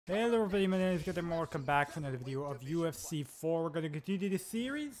Hello everybody, my name is Good and welcome back to another video of UFC 4. We're going to continue the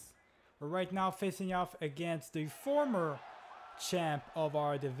series. We're right now facing off against the former champ of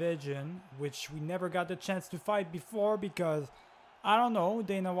our division, which we never got the chance to fight before because, I don't know,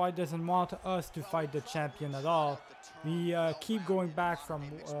 Dana White doesn't want us to fight the champion at all. We keep going back from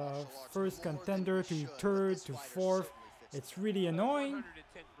first contender to third to fourth. It's really annoying.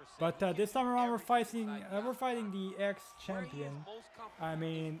 But this time around we're fighting the ex-champion. I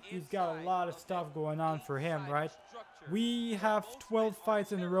mean, he's got a lot of stuff going on for him, right? We have 12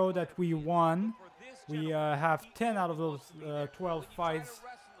 fights in a row that we won. We have 10 out of those 12 fights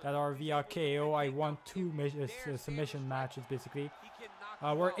that are via KO. I won 2 submission matches, basically.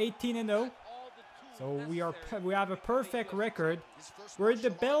 We're 18-0. So we have a perfect record. We're at the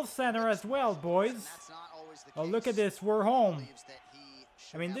Bell Center as well, boys. Oh, look at this. We're home.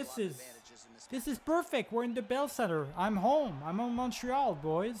 I mean, this is perfect. We're in the Bell Center. I'm home. I'm in Montreal,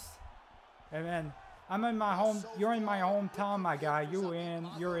 boys. And then I'm in my home. You're in my hometown, my guy.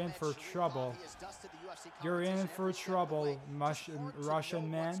 You're in for trouble. You're in for trouble, Russian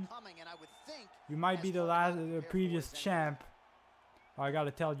man. You might be the previous champ. I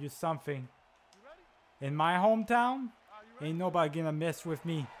gotta tell you something. In my hometown, ain't nobody gonna mess with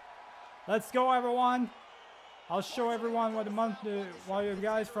me. Let's go, everyone. I'll show everyone what the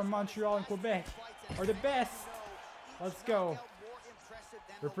guys from Montreal and Quebec are the best. Let's go.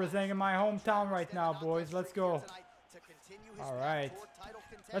 Representing my hometown right now, boys. Let's go. Alright.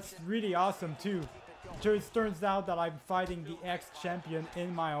 That's really awesome, too. It turns out that I'm fighting the ex-champion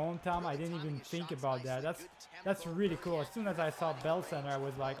in my hometown. I didn't even think about that. That's really cool. As soon as I saw Bell Center, I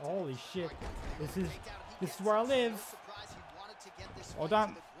was like, holy shit. This is where I live. Hold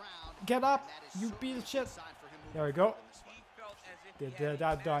on. Get up, you piece of shit. There we go. Did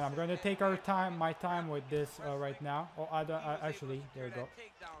that done. I'm gonna take my time with this right now. Oh, actually, there we go.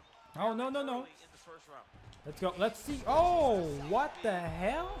 Oh, no. Let's go. Let's see. Oh, what the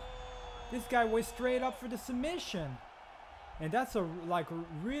hell? This guy was straight up for the submission. And that's a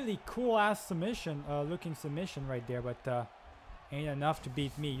really cool ass submission, looking submission right there. But ain't enough to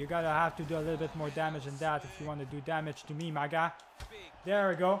beat me. You gotta have to do a little bit more damage than that if you want to do damage to me, my guy. There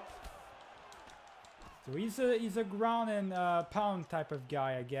we go. So he's a ground and pound type of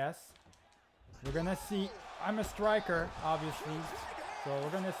guy, I guess. We're gonna see. I'm a striker, obviously. So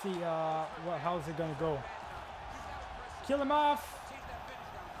we're gonna see how's it gonna go. Kill him off.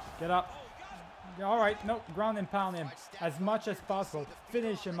 Get up. All right, no, ground and pound him as much as possible.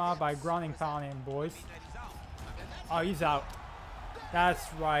 Finish him off by ground and pound him, boys. Oh, he's out.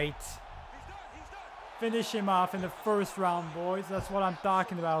 That's right. Finish him off in the first round, boys. That's what I'm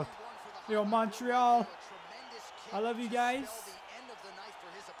talking about. Yo, Montreal, I love you guys.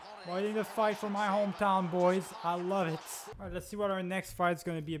 Fighting the fight for my hometown, boys. I love it. Alright, let's see what our next fight is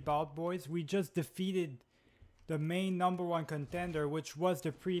going to be about, boys. We just defeated the main #1 contender, which was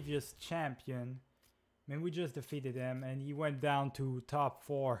the previous champion. I mean, we just defeated him, and he went down to top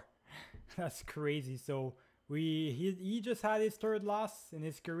 4. That's crazy. So he just had his 3rd loss in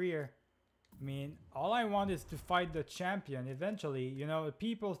his career. I mean, all I want is to fight the champion eventually, you know, the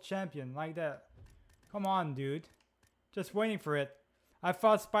people's champion like that. Come on, dude. Just waiting for it. I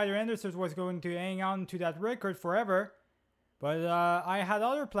thought Spider Anderson was going to hang on to that record forever, but I had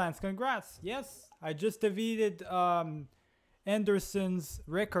other plans. Congrats. Yes, I just defeated Anderson's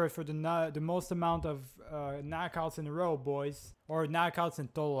record for the most amount of knockouts in a row, boys, or knockouts in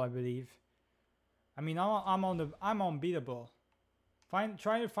total, I believe. I mean, I'm unbeatable.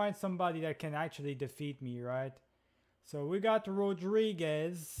 Try to find somebody that can actually defeat me, right? So we got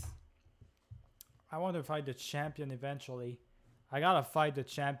Rodriguez. I want to fight the champion eventually. I gotta fight the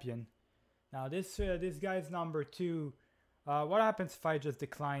champion. Now this guy's #2. What happens if I just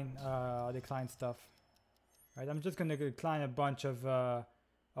decline stuff? Right, I'm just gonna decline a bunch of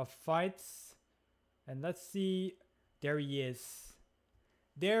fights, and let's see. There he is.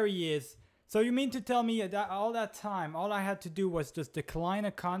 There he is. So you mean to tell me that all that time, all I had to do was just decline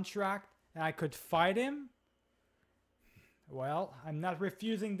a contract and I could fight him? Well, I'm not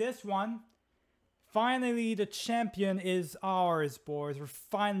refusing this one. Finally, the champion is ours, boys. We're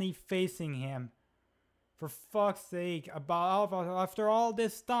finally facing him. For fuck's sake, after all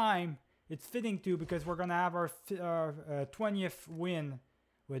this time, it's fitting too because we're gonna have our 20th win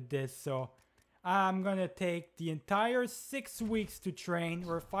with this. So I'm gonna take the entire 6 weeks to train.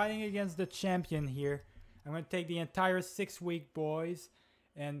 We're fighting against the champion here. I'm gonna take the entire 6-week, boys,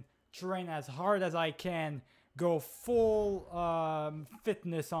 and train as hard as I can. Go full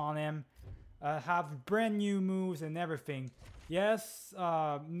fitness on him. Have brand new moves and everything. Yes,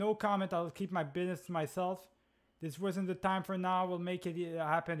 no comment. I'll keep my business to myself. This wasn't the time for now. We'll make it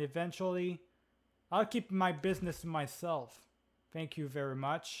happen eventually. I'll keep my business to myself. Thank you very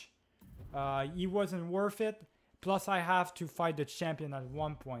much. He wasn't worth it. Plus, I have to fight the champion at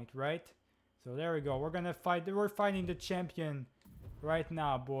one point, right? So there we go. We're fighting the champion right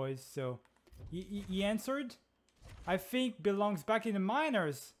now, boys. So he answered. I think belongs back in the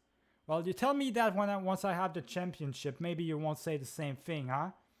minors. Well, you tell me that once I have the championship, maybe you won't say the same thing,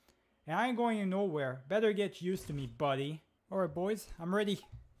 huh? And I ain't going nowhere. Better get used to me, buddy. Alright, boys. I'm ready.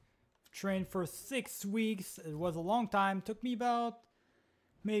 Trained for 6 weeks. It was a long time. Took me about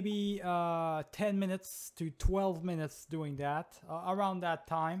maybe 10 minutes to 12 minutes doing that. Around that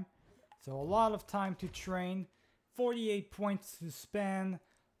time. So a lot of time to train. 48 points to spend.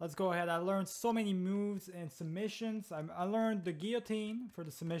 Let's go ahead. I learned so many moves and submissions. I learned the guillotine for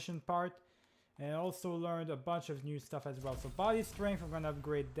the submission part. And I also learned a bunch of new stuff as well. So body strength, I'm going to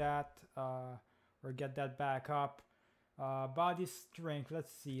upgrade that. Or get that back up. Body strength,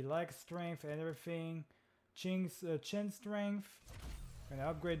 let's see. Leg strength and everything. Chin strength. I'm going to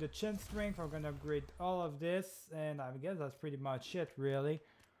upgrade the chin strength. I'm going to upgrade all of this. And I guess that's pretty much it, really.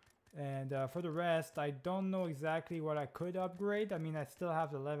 And for the rest, I don't know exactly what I could upgrade. I mean, I still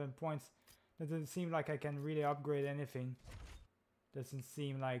have 11 points. Doesn't seem like I can really upgrade anything. Doesn't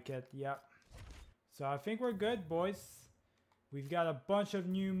seem like it. Yep. So I think we're good, boys. We've got a bunch of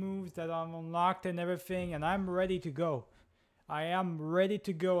new moves that I've unlocked and everything. And I'm ready to go. I am ready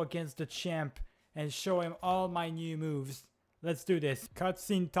to go against the champ and show him all my new moves. Let's do this.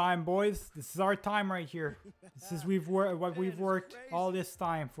 Cutscene time, boys. This is our time right here. This is what we've worked all this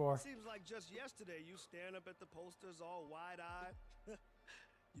time for. Seems like just yesterday you staring up at the posters all wide-eyed.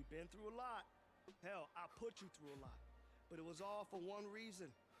 You've been through a lot. Hell, I put you through a lot. But it was all for one reason.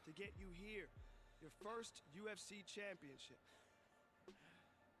 To get you here. Your first UFC championship.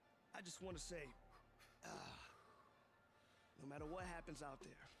 I just want to say, no matter what happens out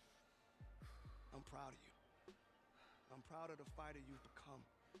there, I'm proud of you. I'm proud of the fighter you've become.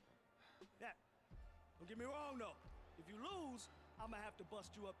 Yeah, don't get me wrong though. If you lose, I'm gonna have to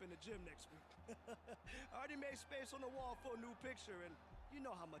bust you up in the gym next week. I already made space on the wall for a new picture, and you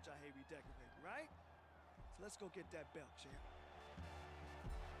know how much I hate redecorating, right? So let's go get that belt, champ.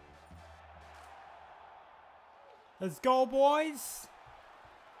 Let's go, boys.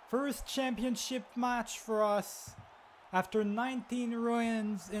 First championship match for us. After 19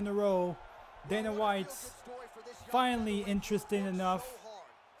 runs in a row, Dana White's finally interested enough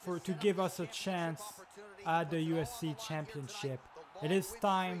to give us a chance at the UFC championship. It is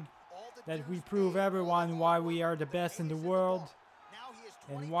time that we prove everyone why we are the best in the world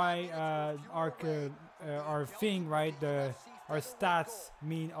and why our thing, right, our stats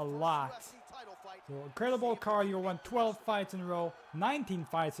mean a lot. So incredible cardio, won 12 fights in a row, 19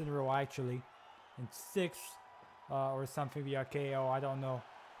 fights in a row actually, and 6 or something via KO, I don't know.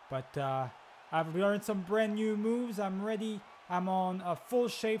 But I've learned some brand new moves. I'm ready. I'm on full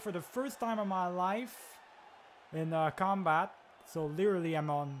shape for the first time in my life in combat. So literally I'm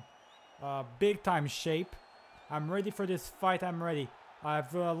on big time shape. I'm ready for this fight. I'm ready.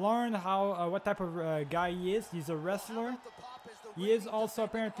 I've learned how what type of guy he is. He's a wrestler. He is also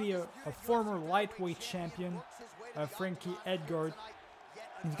apparently a former lightweight champion, Frankie Edgar.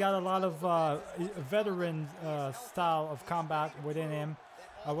 He's got a lot of veteran style of combat within him.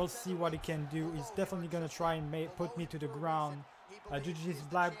 I will see what he can do. He's definitely going to try and put me to the ground. Jiu-Jitsu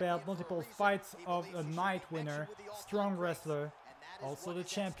black belt, multiple fights of a night winner, strong wrestler, also the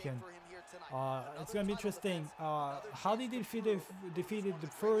champion. It's going to be interesting. How they defeated the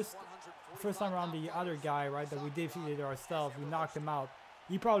first time around the other guy, right, that we defeated ourselves. We knocked him out.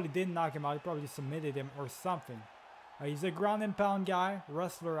 He probably didn't knock him out. He probably submitted him or something. He's a ground and pound guy,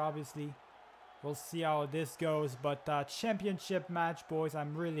 wrestler obviously. We'll see how this goes, but championship match, boys.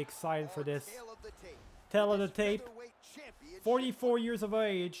 I'm really excited for this. Tail of the tape. 44 years of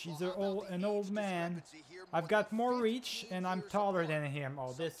age. He's an old man. I've got more reach, and I'm taller than him.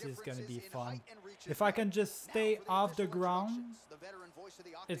 Oh, this is going to be fun. If I can just stay off the ground,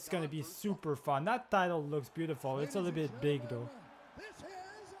 it's going to be super fun. That title looks beautiful. It's a little bit big, though.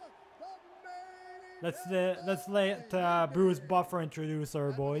 Let's let Bruce Buffer introduce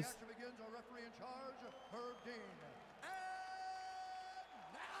our boys.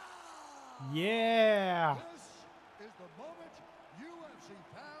 Yeah! This is the moment UFC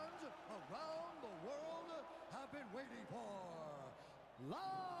fans around the world have been waiting for.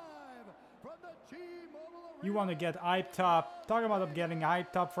 Live from the T-Mobile Arena. You want to get hyped up. Talk about getting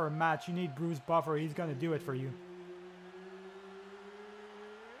hyped up for a match. You need Bruce Buffer. He's going to do it for you.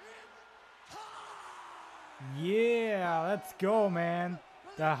 Yeah, let's go, man.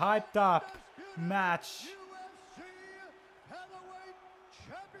 The hyped up match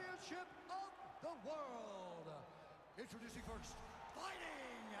Championship of the world. Introducing first,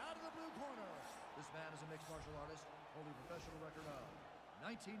 fighting out of the blue corner. This man is a mixed martial artist, holding a professional record of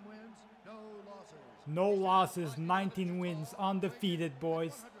 19 wins, no losses. No losses, 19 wins, undefeated,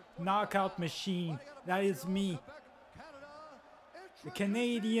 boys. Knockout machine. That is me. The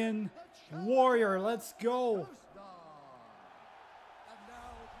Canadian warrior. Let's go. And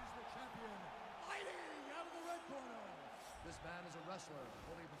now he's the champion, fighting out of the red corner. This man is a wrestler,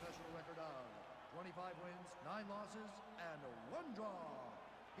 holding a professional record of 25 wins, 9 losses, and 1 draw.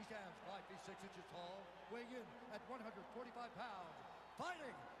 He stands 5 feet 6 inches tall, weighing in at 145 pounds.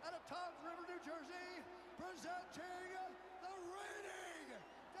 Fighting out of Toms River, New Jersey, presenting the reigning,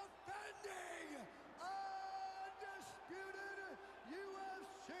 defending, undisputed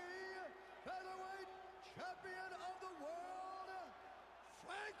UFC featherweight champion of the world,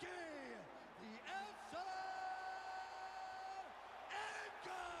 Frankie, the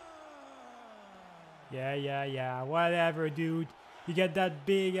Edgar. Yeah. Whatever, dude. You get that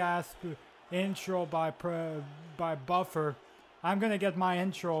big ass intro by Buffer. I'm gonna get my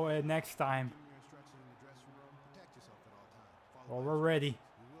intro next time. Well, we're ready.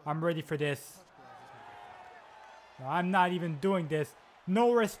 I'm ready for this. No, I'm not even doing this.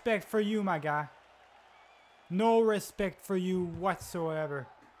 No respect for you, my guy. No respect for you whatsoever.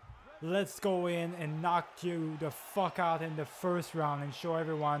 Let's go in and knock you the fuck out in the first round and show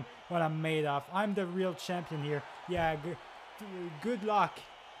everyone what I'm made of. I'm the real champion here. Yeah, good luck.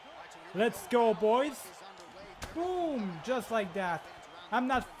 Let's go, boys. Boom, just like that. I'm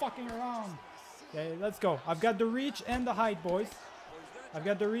not fucking around. Okay, let's go. I've got the reach and the height, boys. I've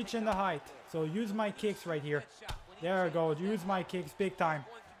got the reach and the height. So use my kicks right here. There I go. Use my kicks big time.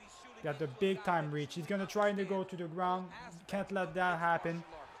 Got the big time reach. He's gonna try to go to the ground. Can't let that happen.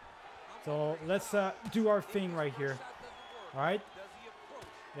 So let's do our thing right here. All right.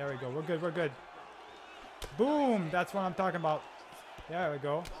 There we go. We're good. We're good. Boom. That's what I'm talking about. There we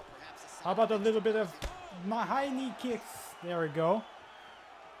go. How about a little bit of my high knee kicks? There we go.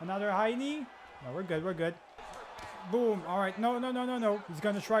 Another high knee. No, we're good. We're good. Boom. All right. No. He's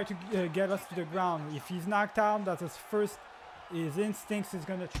going to try to get us to the ground. If he's knocked out, that's his instincts is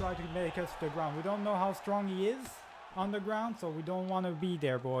going to try to make us to the ground. We don't know how strong he is on the ground, so we don't want to be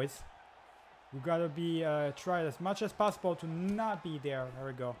there, boys. We got to be try as much as possible to not be there. There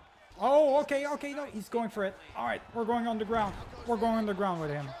we go. Oh, okay. No, he's going for it. All right. We're going on the ground. We're going on the ground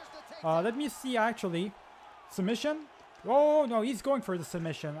with him. Let me see, actually. Submission? Oh, no, he's going for the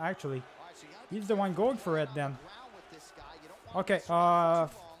submission, actually. He's the one going for it, then. Okay,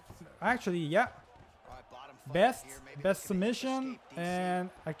 actually, yeah. Best submission, and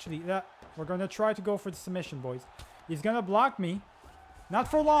actually, yeah, we're going to try to go for the submission, boys. He's going to block me. Not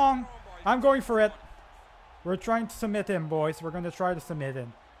for long. I'm going for it. We're trying to submit him, boys. We're going to try to submit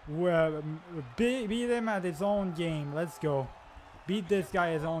him. Beat him at his own game. Let's go. Beat this guy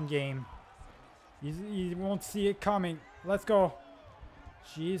at his own game. He won't see it coming. Let's go.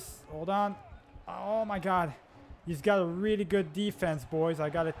 Jeez, hold on. Oh my god. He's got a really good defense, boys.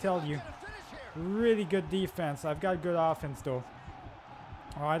 I gotta tell you. Really good defense. I've got good offense, though.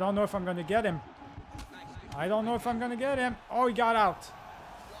 Oh, I don't know if I'm gonna get him. Oh, he got out.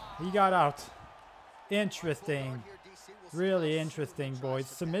 He got out. Interesting. Really interesting, boys.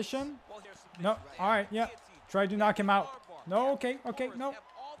 Submission? No. Alright, yeah. Try to knock him out. No, okay, no.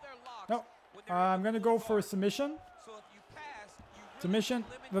 No. I'm gonna go for a submission. Submission.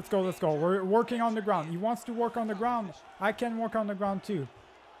 Let's go. We're working on the ground. He wants to work on the ground. I can work on the ground too.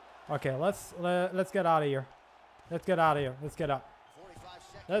 Okay, let's get out of here. Let's get up.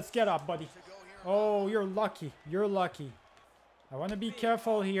 Let's get up, buddy. Oh, you're lucky. I want to be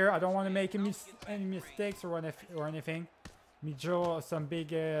careful here. I don't want to make any mistakes or anything. Let me draw some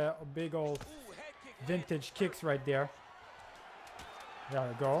big old vintage kicks right there. There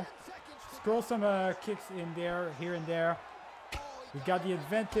we go. Scroll some kicks in there, here and there. We got the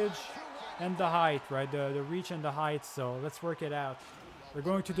advantage and the height, right? The reach and the height. So let's work it out. We're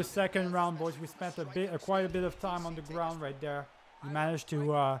going to the second round, boys. We spent quite a bit of time on the ground right there. We managed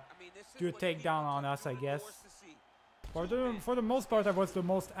to do a takedown on us, I guess. For the most part, I was the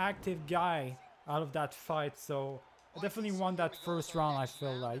most active guy out of that fight. So I definitely won that first round, I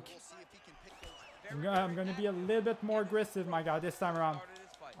feel like. I'm going to be a little bit more aggressive, my guy, this time around.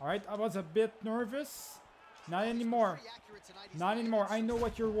 All right, I was a bit nervous. Not anymore. I know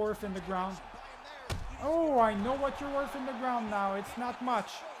what you're worth in the ground. Oh, I know what you're worth in the ground now. It's not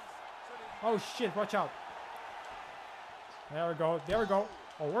much. Oh, shit. Watch out. There we go.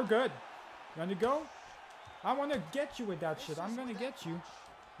 Oh, we're good. You want to go? I want to get you with that shit. I'm going to get you.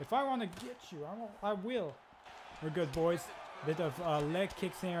 If I want to get you, I will. We're good, boys. Bit of leg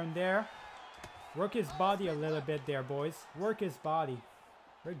kicks here and there. Work his body a little bit there, boys. Work his body.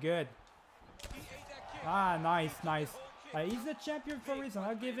 We're good. Ah, nice, nice. He's the champion for a reason.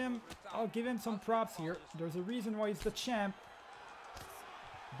 I'll give him some props here. There's a reason why he's the champ.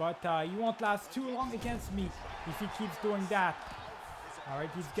 But he won't last too long against me if he keeps doing that. All right,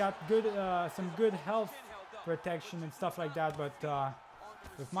 he's got good, some good health protection and stuff like that. But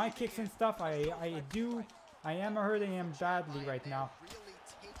with my kicks and stuff, I am hurting him badly right now.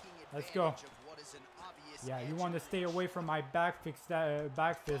 Let's go. Yeah, you want to stay away from my back fist,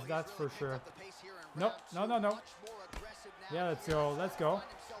 that's for sure. No, no, no, no. Yeah, let's go, let's go.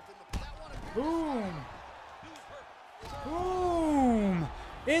 Boom! Boom!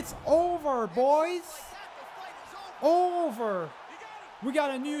 It's over, boys! Over! We got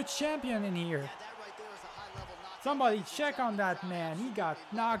a new champion in here. Somebody check on that man. He got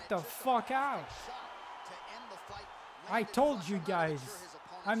knocked the fuck out. I told you guys,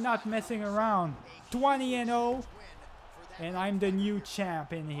 I'm not messing around. 20-0, and I'm the new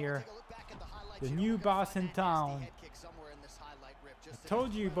champ in here. The new boss in town. I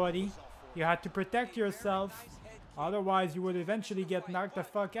told you, buddy, you had to protect yourself. Otherwise, you would eventually get knocked the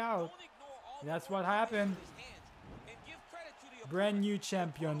fuck out. That's what happened. Brand new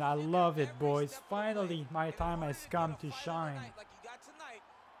champion. I love it, boys. Finally, my time has come to shine.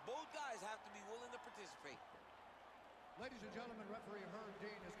 Ladies and gentlemen, referee Herb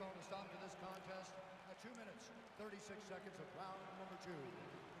Dean has called a stop to this contest at 2 minutes, 36 seconds of round number 2.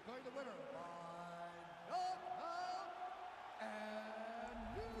 Declaring the winner by knockout and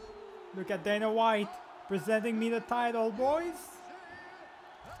Look at Dana White presenting me the title, boys.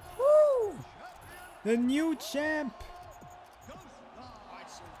 Woo! The new champ.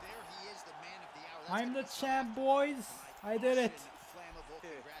 I'm the champ, boys. I did it.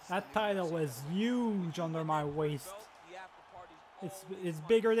 That title is huge under my waist. It's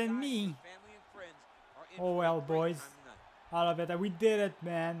bigger than me. Oh well, boys. I love it. We did it,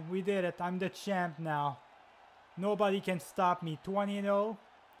 man. We did it. I'm the champ now. Nobody can stop me. 20-0.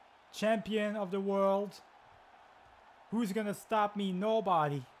 Champion of the world. Who's gonna stop me?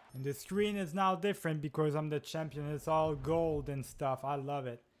 Nobody. And the screen is now different because I'm the champion. It's all gold and stuff. I love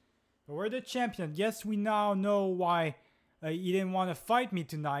it. But we're the champion. Yes, we now know why he didn't want to fight me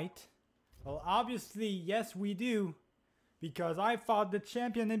tonight. Well, obviously, yes, we do. Because I fought the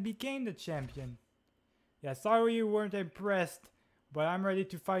champion and became the champion. Yeah, sorry you weren't impressed. But I'm ready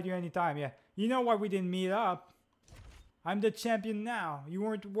to fight you anytime. Yeah, you know why we didn't meet up. I'm the champion now. You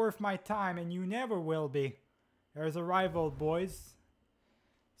weren't worth my time and you never will be. There's a rival, boys.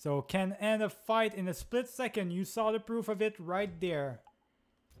 So can end a fight in a split second. You saw the proof of it right there.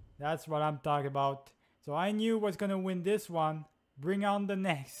 That's what I'm talking about. So I knew was gonna win this one. Bring on the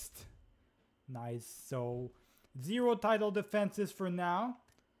next. Nice. So 0 title defenses for now.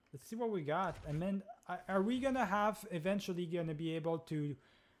 Let's see what we got. And then are we gonna have eventually gonna be able to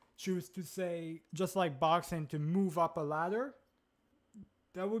choose to say, just like boxing, to move up a ladder?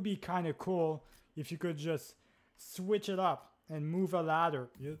 That would be kind of cool if you could just switch it up and move a ladder,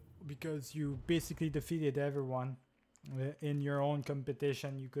 because you basically defeated everyone in your own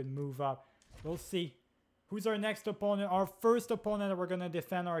competition. You could move up. We'll see. Who's our next opponent? Our first opponent that we're gonna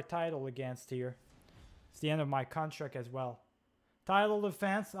defend our title against here. It's the end of my contract as well. Title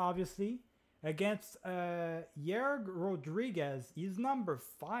defense, obviously, against Yerg Rodriguez. He's number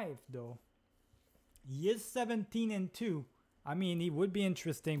 5 though. He is 17-2. I mean, he would be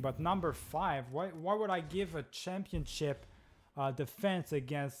interesting, but number 5. Why would I give a championship defense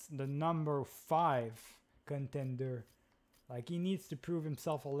against the number 5 contender? Like, he needs to prove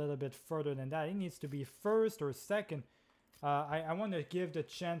himself a little bit further than that. He needs to be first or second. I want to give the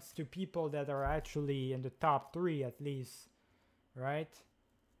chance to people that are actually in the top 3 at least, right?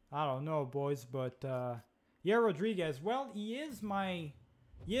 I don't know, boys, but yeah, Rodriguez. Well, he is my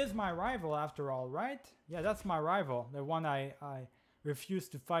rival after all, right? Yeah, that's my rival, the one I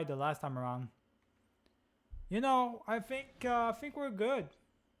refused to fight the last time around. You know, I think we're good.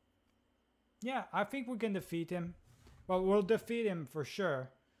 Yeah, I think we can defeat him. Well, we'll defeat him for sure.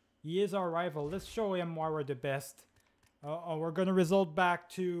 He is our rival. Let's show him why we're the best. We're gonna result back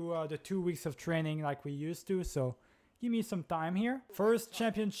to the 2 weeks of training like we used to, so give me some time here. First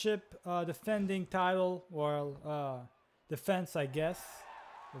championship defending title, well, defense, I guess.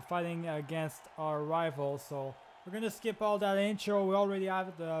 We're fighting against our rival, so we're gonna skip all that intro. We already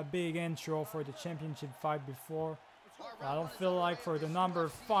have the big intro for the championship fight before. I don't feel like for the number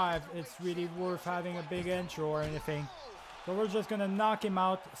 5 it's really worth having a big intro or anything. So we're just gonna knock him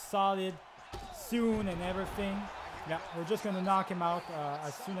out solid soon and everything. Yeah, we're just gonna knock him out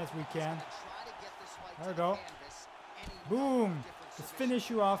as soon as we can. There we go. Boom. Let's finish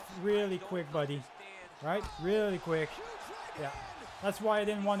you off really quick, buddy. Right? Really quick. Yeah. That's why I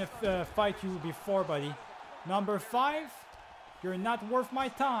didn't want to fight you before, buddy. Number 5, you're not worth my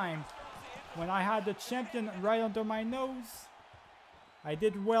time. When I had the champion right under my nose, I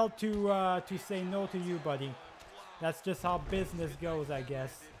did well to say no to you, buddy. That's just how business goes, I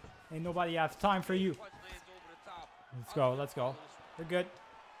guess. Ain't nobody have time for you. Let's go, let's go. We're good.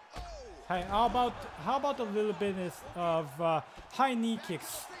 Hey, how about a little bit of high knee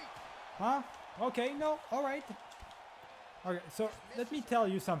kicks? Huh? Okay, no, all right. Okay, so let me tell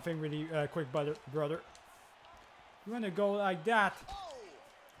you something really quick, brother. You want to go like that?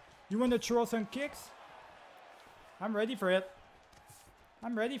 You want to throw some kicks? I'm ready for it.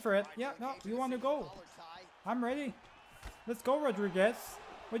 I'm ready for it. Yeah, no, you want to go? I'm ready. Let's go, Rodriguez.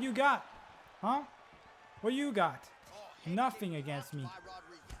 What you got? Huh? What you got? Nothing against me.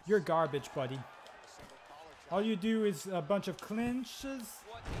 You're garbage, buddy. All you do is a bunch of clinches.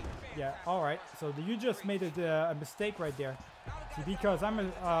 Yeah, alright. So you just made a mistake right there. See, because I'm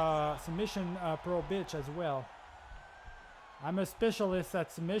a submission pro bitch as well. I'm a specialist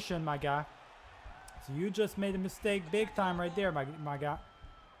at submission, my guy. So you just made a mistake big time right there, my guy.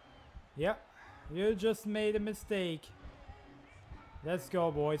 Yep. You just made a mistake. Let's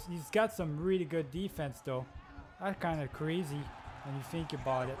go, boys. He's got some really good defense, though. That's kind of crazy when you think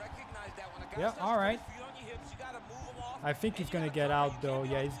about it. Yeah, alright. I think he's going to get out, though.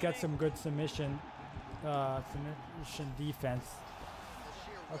 Yeah, he's got some good submission defense.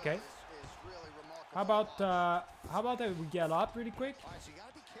 Okay. How about we get up really quick?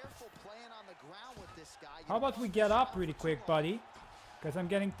 How about we get up really quick, buddy? Because I'm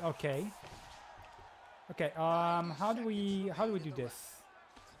getting okay. Okay. How do we do this?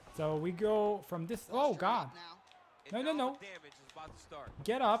 So we go from this. Oh God! No.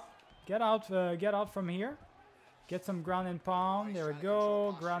 Get up. Get out from here. Get some ground and pound. There we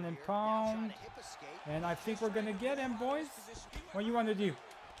go. Ground and pound. And I think we're gonna get him, boys. What you want to do?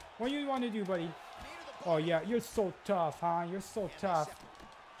 What do you want to do, buddy? Oh yeah, you're so tough, huh? You're so tough.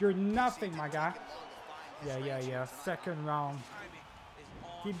 You're nothing, my guy. Yeah. Second round.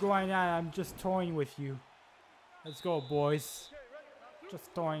 Keep going at it. I'm just toying with you. Let's go, boys.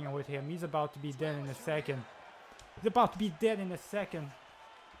 Just toying with him. He's about to be dead in a second. He's about to be dead in a second.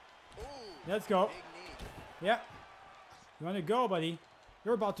 Let's go. Yeah. You want to go, buddy?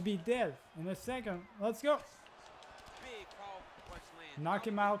 You're about to be dead in a second. Let's go. Knock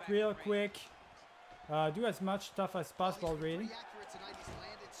him out real quick. Do as much stuff as possible, really.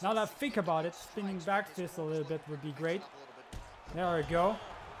 Now that I think about it, spinning back fist a little bit would be great. There we go.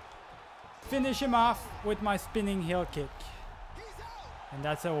 Finish him off with my spinning heel kick. And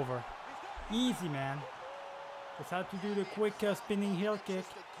that's over. Easy, man. Just had to do the quick spinning heel kick.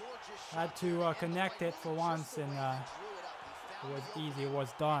 Had to connect it for once, and it was easy. It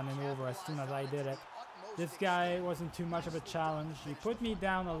was done and over as soon as I did it. This guy wasn't too much of a challenge. He put me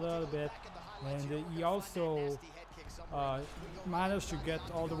down a little bit, and he also managed to get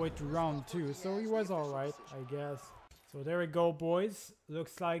all the way to round 2, so he was alright, I guess. So there we go, boys.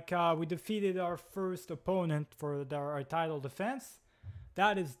 Looks like we defeated our first opponent for our title defense.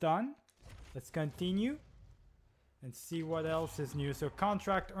 That is done. Let's continue and see what else is new. So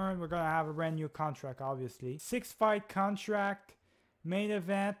contract earned, we're gonna have a brand new contract, obviously. 6-fight contract, main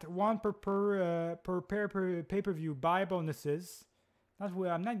event, 1 per pay-per-view buy bonuses.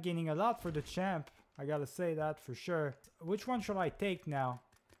 I'm not gaining a lot for the champ, I gotta say that for sure. Which one should I take now?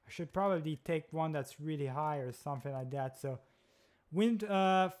 I should probably take one that's really high or something like that. So win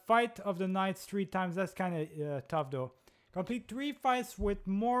fight of the night 3 times. That's kind of tough though. Complete 3 fights with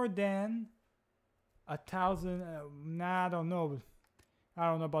more than 1,000. Nah, I don't know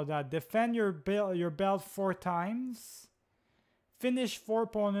about that. Defend your belt 4 times. Finish 4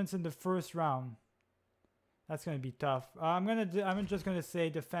 opponents in the first round. That's gonna be tough. I'm just gonna say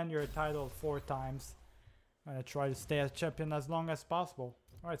defend your title 4 times. I'm gonna try to stay as champion as long as possible.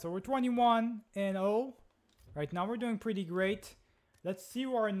 All right, so we're 21-0. Right now we're doing pretty great. Let's see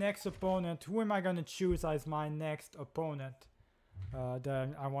who our next opponent. Who am I gonna choose as my next opponent?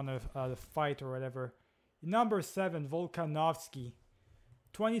 That I want to fight or whatever. Number 7, Volkanovski.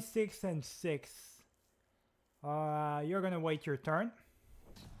 26-6. You're gonna wait your turn.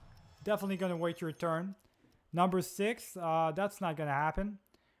 Definitely gonna wait your turn. Number 6, that's not gonna happen.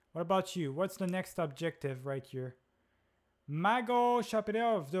 What about you? What's the next objective right here? Mago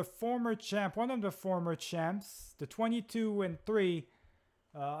Shapirev, the former champ, one of the former champs, the 22-3.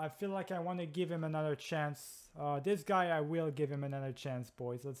 I feel like I want to give him another chance. This guy, I will give him another chance,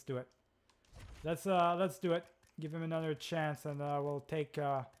 boys. Let's do it. Let's do it. Give him another chance, and we'll take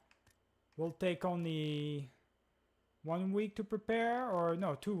only 1 week to prepare, or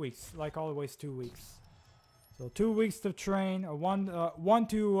no, 2 weeks, like always 2 weeks. So 2 weeks to train,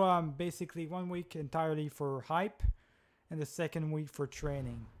 basically 1 week entirely for hype, and the second week for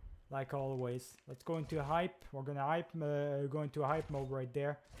training, like always. Let's go into hype. We're gonna go into hype mode right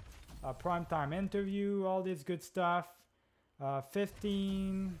there. Primetime interview, all this good stuff.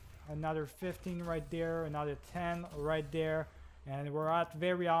 15, another 15 right there, another 10 right there, and we're at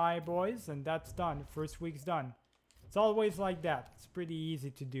very high, boys, and that's done. First week's done. It's always like that. It's pretty easy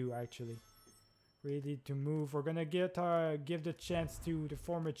to do, actually. Ready to move. We're gonna give the chance to the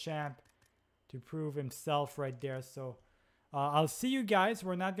former champ to prove himself right there. So I'll see you guys.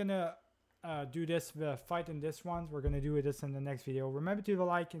 We're not gonna do this fight in this one. We're gonna do this in the next video. Remember to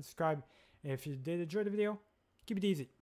like and subscribe if you did enjoy the video. Keep it easy.